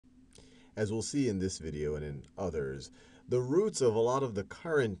As we'll see in this video and in others, the roots of a lot of the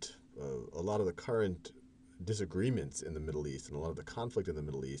current disagreements in the Middle East and a lot of the conflict in the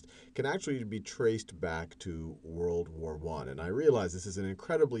Middle East can actually be traced back to World War I. And I realize this is an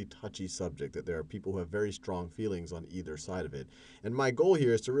incredibly touchy subject, that there are people who have very strong feelings on either side of it. And my goal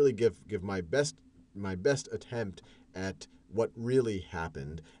here is to really give my best attempt at what really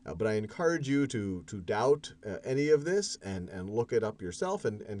happened. But I encourage you to doubt any of this and look it up yourself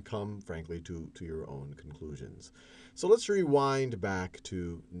and come, frankly, to your own conclusions. So let's rewind back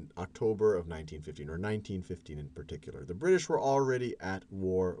to October of 1915, or 1915 in particular. The British were already at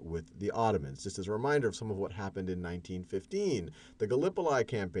war with the Ottomans. Just as a reminder of some of what happened in 1915, the Gallipoli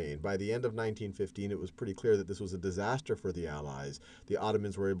campaign. By the end of 1915, it was pretty clear that this was a disaster for the Allies. The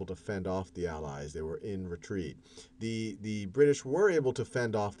Ottomans were able to fend off the Allies. They were in retreat. The British were able to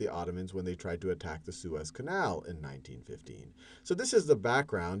fend off the Ottomans when they tried to attack the Suez Canal in 1915. So this is the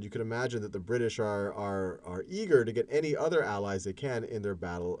background. You can imagine that the British are eager to get any other allies they can in their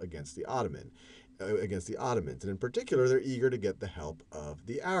battle against the Ottomans. And in particular, they're eager to get the help of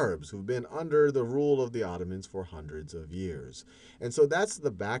the Arabs, who've been under the rule of the Ottomans for hundreds of years. And so that's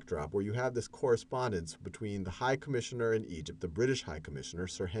the backdrop, where you have this correspondence between the High Commissioner in Egypt, the British High Commissioner,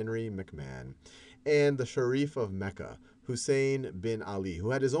 Sir Henry McMahon, and the Sharif of Mecca, Hussein bin Ali,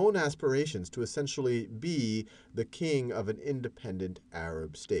 who had his own aspirations to essentially be the king of an independent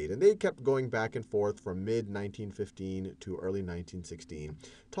Arab state. And they kept going back and forth from mid-1915 to early 1916,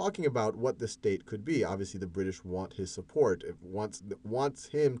 talking about what the state could be. Obviously, the British want his support. It wants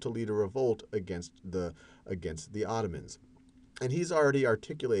him to lead a revolt against the Ottomans. And he's already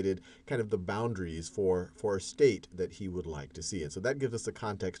articulated kind of the boundaries for a state that he would like to see. And so that gives us the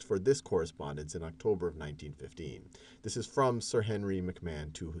context for this correspondence in October of 1915. This is from Sir Henry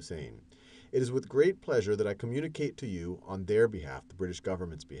McMahon to Hussein. It is with great pleasure that I communicate to you on their behalf, the British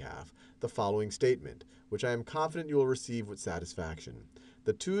government's behalf, the following statement, which I am confident you will receive with satisfaction.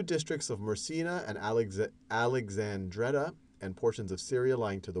 The two districts of Mersina and Alexandretta and portions of Syria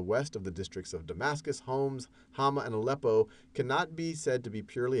lying to the west of the districts of Damascus, Homs, Hama, and Aleppo cannot be said to be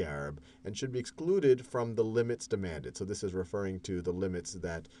purely Arab and should be excluded from the limits demanded. So this is referring to the limits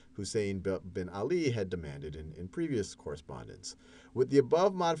that Hussein bin Ali had demanded in previous correspondence. With the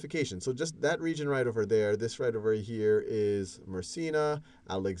above modification, so just that region right over there, this right over here is Mersina,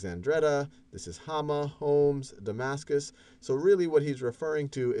 Alexandretta, this is Hama, Homs, Damascus. So really what he's referring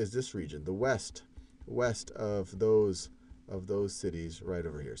to is this region, the west of those cities right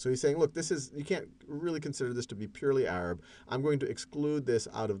over here. So he's saying, look, you can't really consider this to be purely Arab. I'm going to exclude this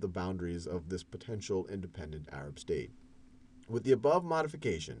out of the boundaries of this potential independent Arab state. With the above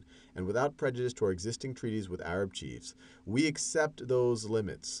modification, and without prejudice to our existing treaties with Arab chiefs, we accept those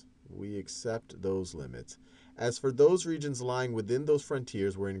limits. As for those regions lying within those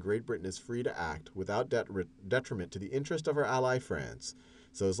frontiers wherein Great Britain is free to act without detriment to the interest of our ally France,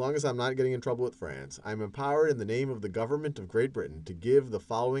 so as long as I'm not getting in trouble with France, I'm empowered in the name of the government of Great Britain to give the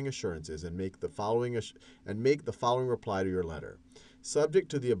following assurances and make the following reply to your letter.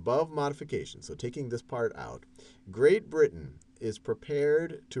 Subject to the above modification, so taking this part out, Great Britain is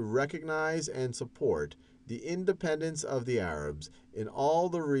prepared to recognize and support the independence of the Arabs in all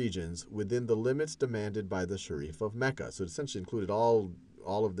the regions within the limits demanded by the Sharif of Mecca. So it essentially included all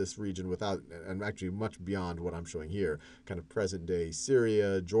of this region without, and actually much beyond what I'm showing here, kind of present-day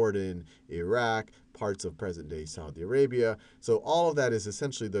Syria, Jordan, Iraq, parts of present-day Saudi Arabia. So all of that is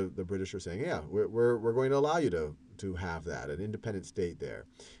essentially the British are saying, yeah, we're going to allow you to have that, an independent state there.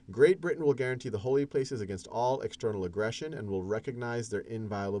 Great Britain will guarantee the holy places against all external aggression and will recognize their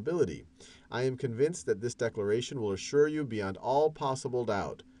inviolability. I am convinced that this declaration will assure you beyond all possible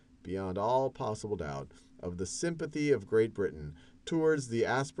doubt, of the sympathy of Great Britain towards the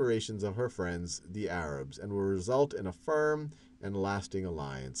aspirations of her friends, the Arabs, and will result in a firm and lasting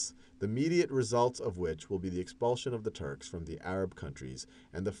alliance, the immediate results of which will be the expulsion of the Turks from the Arab countries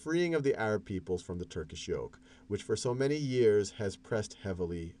and the freeing of the Arab peoples from the Turkish yoke, which for so many years has pressed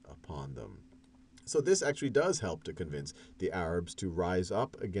heavily upon them. So this actually does help to convince the Arabs to rise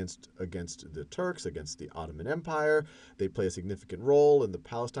up against the Turks, against the Ottoman Empire. They play a significant role in the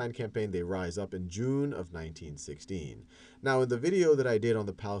Palestine campaign. They rise up in June of 1916. Now, in the video that I did on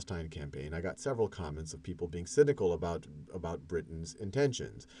the Palestine campaign, I got several comments of people being cynical about Britain's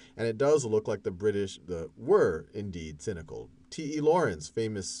intentions. And it does look like the British were indeed cynical. T.E. Lawrence,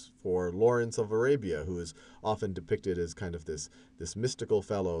 famous for Lawrence of Arabia, who is often depicted as kind of this mystical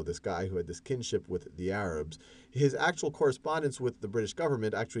fellow, this guy who had this kinship with the Arabs. His actual correspondence with the British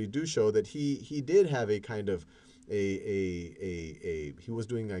government actually do show that he did have a kind of he was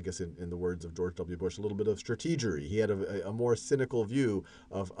doing, I guess, in the words of George W. Bush, a little bit of strategery. He had a more cynical view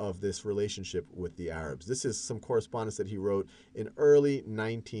of this relationship with the Arabs. This is some correspondence that he wrote in early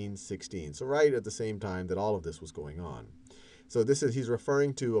 1916, so right at the same time that all of this was going on. So he's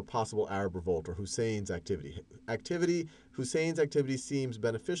referring to a possible Arab revolt or Hussein's activity. Hussein's activity seems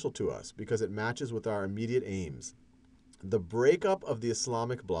beneficial to us because it matches with our immediate aims: the breakup of the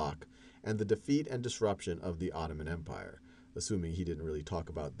Islamic bloc and the defeat and disruption of the Ottoman Empire. Assuming he didn't really talk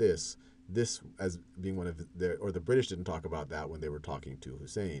about this as being one of or the British didn't talk about that when they were talking to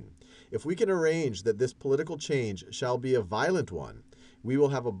Hussein. If we can arrange that this political change shall be a violent one, we will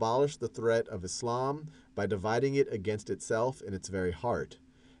have abolished the threat of Islam by dividing it against itself in its very heart.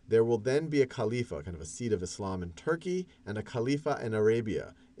 There will then be a Khalifa, kind of a seat of Islam in Turkey, and a Khalifa in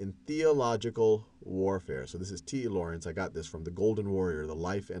Arabia in theological warfare. So this is T. Lawrence. I got this from The Golden Warrior, the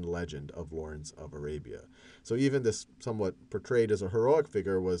life and legend of Lawrence of Arabia. So even this somewhat portrayed as a heroic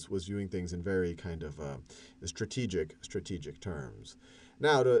figure was viewing things in very kind of strategic terms.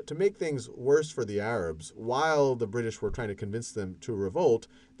 Now, to make things worse for the Arabs, while the British were trying to convince them to revolt,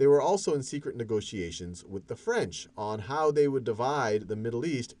 they were also in secret negotiations with the French on how they would divide the Middle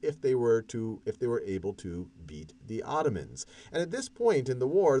East if they were able to beat the Ottomans. And at this point in the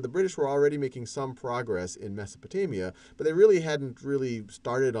war, the British were already making some progress in Mesopotamia, but they really hadn't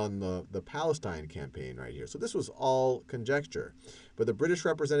started on the Palestine campaign right here. So this was all conjecture. But the British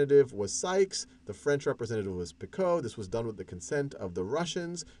representative was Sykes, the French representative was Picot. This was done with the consent of the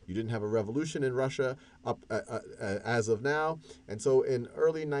Russians. You didn't have a revolution in Russia as of now. And so in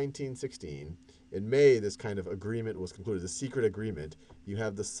early 1916, in May, this kind of agreement was concluded, the secret agreement. You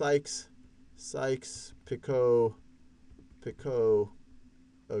have the Sykes-Picot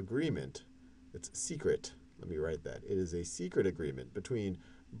Agreement. It's secret. Let me write that. It is a secret agreement between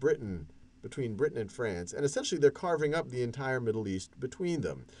Britain and France, and essentially they're carving up the entire Middle East between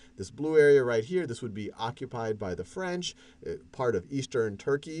them. This blue area right here, this would be occupied by the French. Part of eastern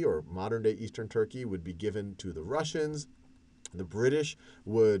Turkey, or modern-day eastern Turkey, would be given to the Russians. The British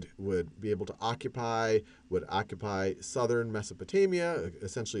would be able to occupy southern Mesopotamia,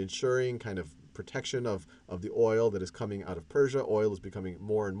 essentially ensuring kind of protection of the oil that is coming out of Persia. Oil is becoming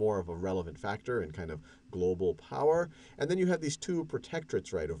more and more of a relevant factor in kind of global power. And then you have these two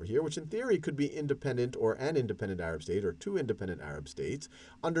protectorates right over here, which in theory could be independent or an independent Arab state or two independent Arab states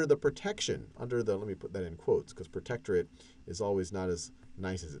under the protection, let me put that in quotes because protectorate is always not as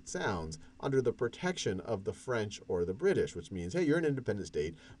nice as it sounds, under the protection of the French or the British, which means, hey, you're an independent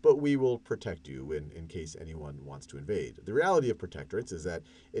state, but we will protect you in case anyone wants to invade. The reality of protectorates is that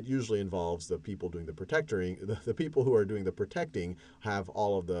it usually involves the people doing the protectoring. The people who are doing the protecting have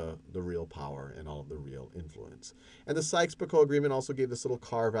all of the real power and all of the real influence. And the Sykes-Picot Agreement also gave this little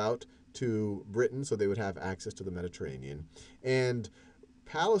carve-out to Britain so they would have access to the Mediterranean. And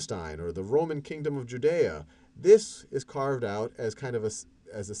Palestine, or the Roman Kingdom of Judea, this is carved out as kind of a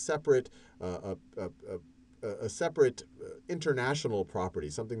separate international property,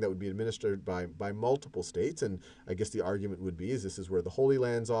 something that would be administered by multiple states. And I guess the argument would be this is where the Holy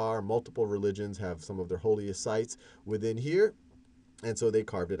Lands are. Multiple religions have some of their holiest sites within here. And so they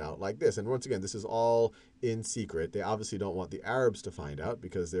carved it out like this. And once again, this is all in secret. They obviously don't want the Arabs to find out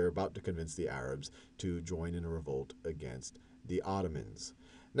because they're about to convince the Arabs to join in a revolt against the Ottomans.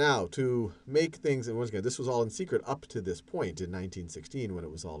 Now, to make things, and once again, this was all in secret up to this point in 1916 when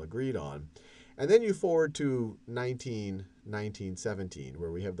it was all agreed on. And then you forward to 1917,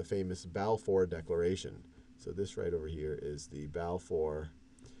 where we have the famous Balfour Declaration. So this right over here is the Balfour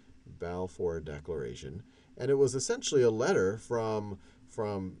Declaration. And it was essentially a letter from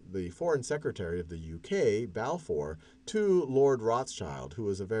the Foreign Secretary of the UK, Balfour, to Lord Rothschild, who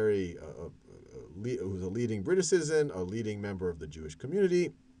was a leading British citizen, a leading member of the Jewish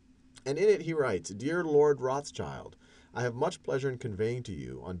community. And in it he writes, "Dear Lord Rothschild, I have much pleasure in conveying to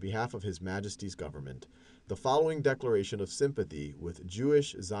you, on behalf of His Majesty's government, the following declaration of sympathy with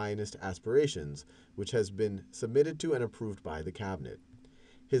Jewish Zionist aspirations, which has been submitted to and approved by the Cabinet.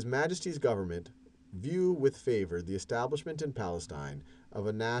 His Majesty's government view with favor the establishment in Palestine of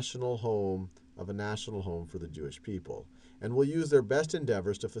a national home for the Jewish people, and will use their best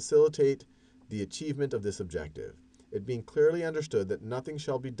endeavors to facilitate the achievement of this objective, it being clearly understood that nothing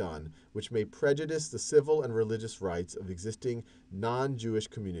shall be done which may prejudice the civil and religious rights of existing non-Jewish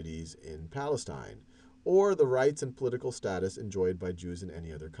communities in Palestine, or the rights and political status enjoyed by Jews in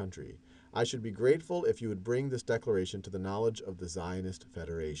any other country. I should be grateful if you would bring this declaration to the knowledge of the Zionist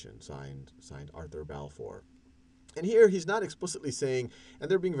Federation." Signed Arthur Balfour. And here he's not explicitly saying,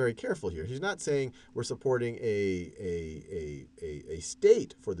 and they're being very careful here, he's not saying we're supporting a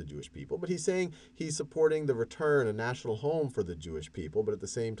state for the Jewish people, but he's saying he's supporting the return, a national home for the Jewish people, but at the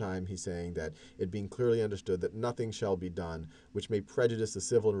same time he's saying that it being clearly understood that nothing shall be done which may prejudice the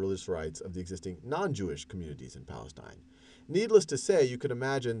civil and religious rights of the existing non-Jewish communities in Palestine. Needless to say, you could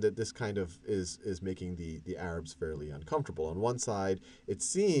imagine that this kind of is making the Arabs fairly uncomfortable. On one side, it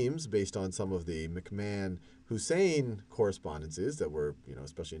seems, based on some of the McMahon-Hussein correspondences that were,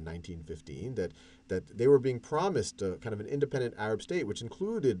 especially in 1915, that they were being promised kind of an independent Arab state, which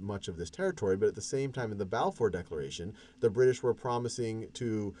included much of this territory. But at the same time, in the Balfour Declaration, the British were promising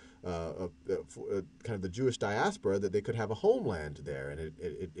to kind of the Jewish diaspora that they could have a homeland there, and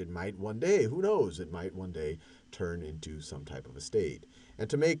it might one day, who knows, it might one day turn into some type of a state. And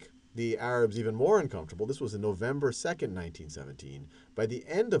to make the Arabs even more uncomfortable, this was on November 2nd, 1917. By the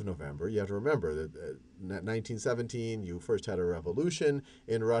end of November, you have to remember that 1917, you first had a revolution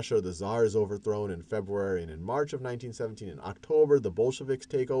in Russia. The Tsar is overthrown in February, and in March of 1917, in October, the Bolsheviks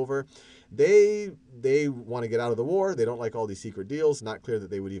take over. They want to get out of the war. They don't like all these secret deals. Not clear that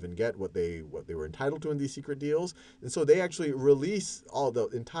they would even get what they were entitled to in these secret deals. And so they actually release all the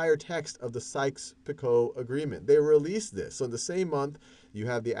entire text of the Sykes-Picot Agreement. They release this. So in the same month, you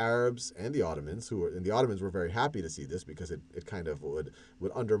have the Arabs and the Ottomans, and the Ottomans were very happy to see this because it kind of would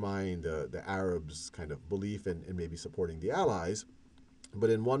undermine the Arabs' kind of belief in maybe supporting the Allies. But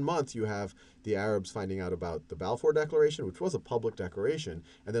in 1 month, you have the Arabs finding out about the Balfour Declaration, which was a public declaration.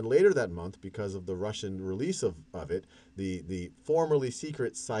 And then later that month, because of the Russian release of it, the formerly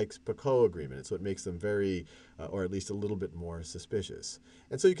secret Sykes-Picot Agreement. So it makes them very, or at least a little bit more suspicious.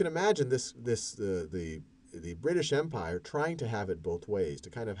 And so you can imagine the British Empire trying to have it both ways, to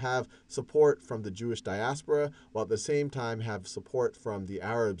kind of have support from the Jewish diaspora, while at the same time have support from the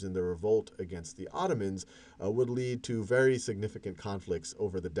Arabs in the revolt against the Ottomans, would lead to very significant conflicts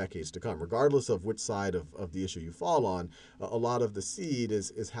over the decades to come. Regardless of which side of the issue you fall on, a lot of the seed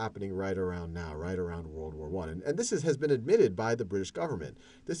is happening right around now, right around World War I. And this has been admitted by the British government.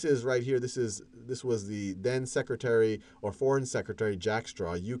 This is right here, this was the then Secretary or Foreign Secretary Jack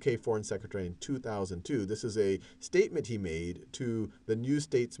Straw, UK Foreign Secretary in 2002. This is a statement he made to the New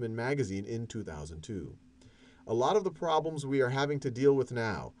Statesman magazine in 2002. A lot of the problems we are having to deal with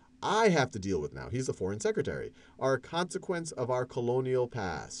now, I have to deal with now, he's the Foreign Secretary, are a consequence of our colonial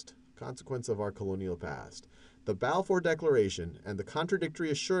past. Consequence of our colonial past. The Balfour Declaration and the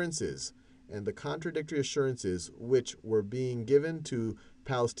contradictory assurances which were being given to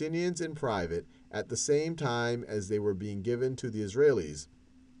Palestinians in private at the same time as they were being given to the Israelis.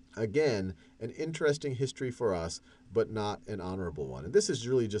 Again, an interesting history for us, but not an honorable one. And this is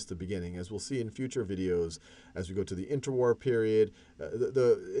really just the beginning. As we'll see in future videos, as we go to the interwar period,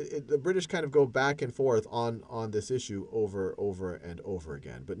 the British kind of go back and forth on this issue over and over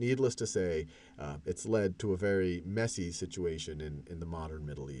again. But needless to say, it's led to a very messy situation in the modern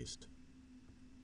Middle East.